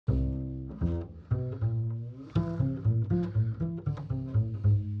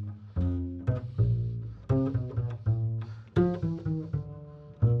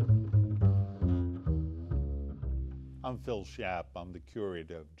I'm Phil Schaap. I'm the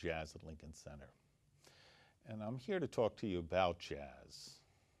curator of jazz at Lincoln Center. And I'm here to talk to you about jazz.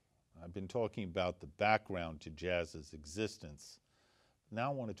 I've been talking about the background to jazz's existence.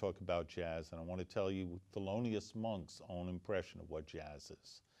 Now I want to talk about jazz, and I want to tell you Thelonious Monk's own impression of what jazz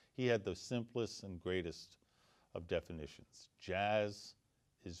is. He had the simplest and greatest of definitions. Jazz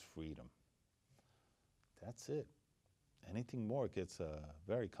is freedom. That's it. Anything more gets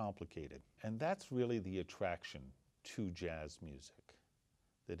very complicated. And that's really the attraction to jazz music,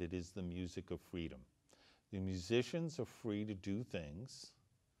 that it is the music of freedom. The musicians are free to do things,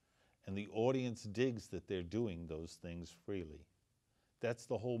 and the audience digs that they're doing those things freely. That's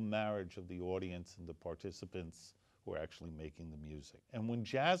the whole marriage of the audience and the participants who are actually making the music. And when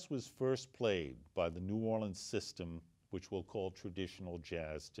jazz was first played by the New Orleans system, which we'll call traditional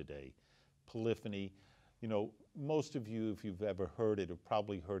jazz today, polyphony, you know, most of you, if you've ever heard it, have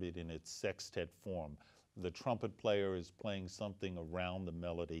probably heard it in its sextet form. The trumpet player is playing something around the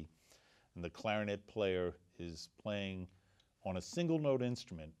melody, and the clarinet player is playing on a single note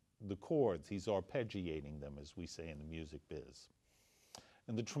instrument the chords. He's arpeggiating them, as we say in the music biz.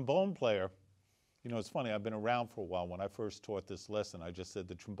 And the trombone player, you know, it's funny, I've been around for a while. When I first taught this lesson, I just said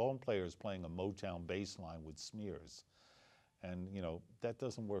the trombone player is playing a Motown bass line with smears. And, you know, that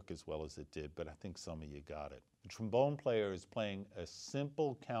doesn't work as well as it did, but I think some of you got it. The trombone player is playing a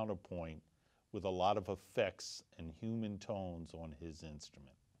simple counterpoint with a lot of effects and human tones on his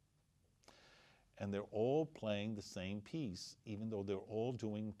instrument. And they're all playing the same piece, even though they're all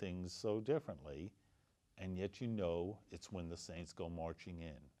doing things so differently, and yet you know it's When the Saints Go Marching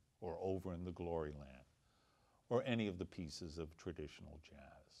In, or Over in the Glory Land, or any of the pieces of traditional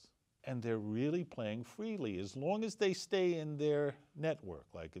jazz. And they're really playing freely as long as they stay in their network.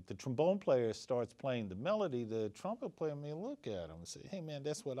 Like if the trombone player starts playing the melody, the trumpet player may look at him and say, hey man,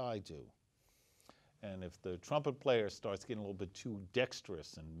 that's what I do. And if the trumpet player starts getting a little bit too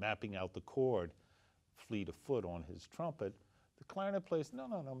dexterous and mapping out the chord fleet of foot on his trumpet, the clarinet player says, no,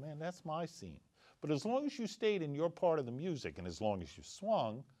 man, that's my scene. But as long as you stayed in your part of the music and as long as you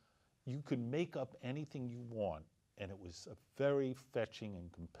swung, you could make up anything you want. And it was a very fetching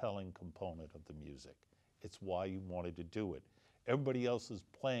and compelling component of the music. It's why you wanted to do it. Everybody else is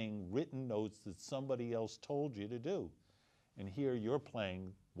playing written notes that somebody else told you to do. And here you're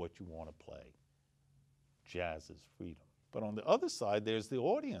playing what you want to play. Jazz is freedom. But on the other side, there's the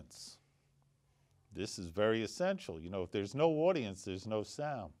audience. This is very essential. You know, if there's no audience, there's no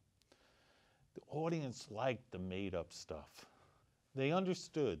sound. The audience liked the made-up stuff. They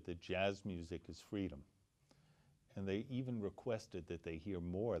understood that jazz music is freedom. And they even requested that they hear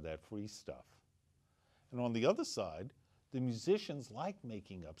more of that free stuff. And on the other side, the musicians liked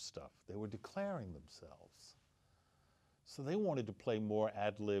making up stuff. They were declaring themselves. So they wanted to play more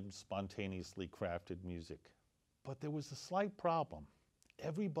ad-libbed, spontaneously crafted music. But there was a slight problem.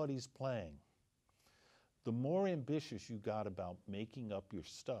 Everybody's playing. The more ambitious you got about making up your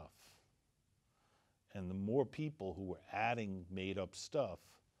stuff, and the more people who were adding made-up stuff,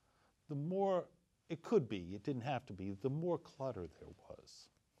 the more it could be, it didn't have to be, the more clutter there was.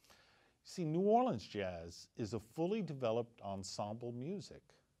 See, New Orleans jazz is a fully developed ensemble music.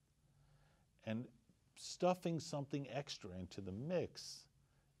 And stuffing something extra into the mix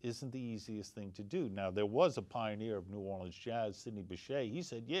isn't the easiest thing to do. Now, there was a pioneer of New Orleans jazz, Sidney Bechet. He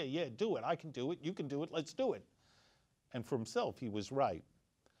said, yeah, do it. I can do it. You can do it. Let's do it. And for himself, he was right.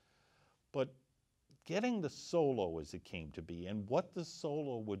 But getting the solo as it came to be and what the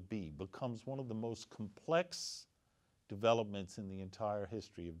solo would be becomes one of the most complex developments in the entire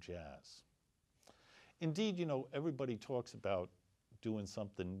history of jazz. Indeed, you know, everybody talks about doing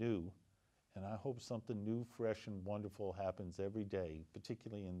something new, and I hope something new, fresh, and wonderful happens every day,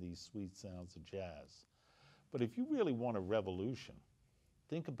 particularly in these sweet sounds of jazz. But if you really want a revolution,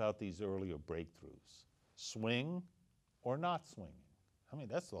 think about these earlier breakthroughs. Swing or not swinging. I mean,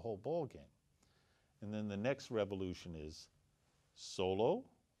 that's the whole ball game. And then the next revolution is solo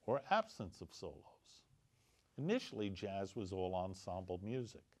or absence of solos. Initially, jazz was all ensemble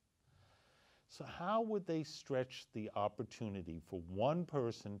music. So how would they stretch the opportunity for one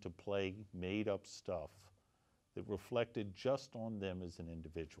person to play made-up stuff that reflected just on them as an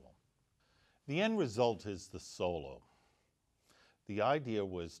individual? The end result is the solo. The idea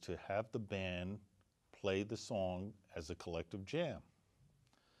was to have the band play the song as a collective jam.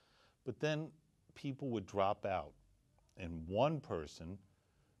 But then people would drop out, and one person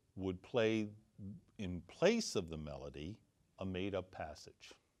would play, in place of the melody, a made-up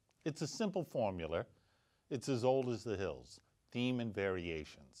passage. It's a simple formula. It's as old as the hills, theme and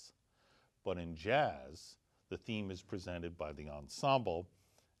variations. But in jazz, the theme is presented by the ensemble,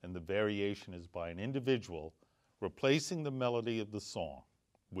 and the variation is by an individual replacing the melody of the song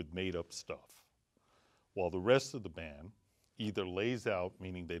with made-up stuff, while the rest of the band either lays out,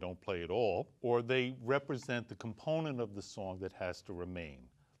 meaning they don't play at all, or they represent the component of the song that has to remain,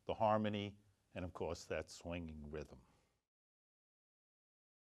 the harmony, and of course that swinging rhythm.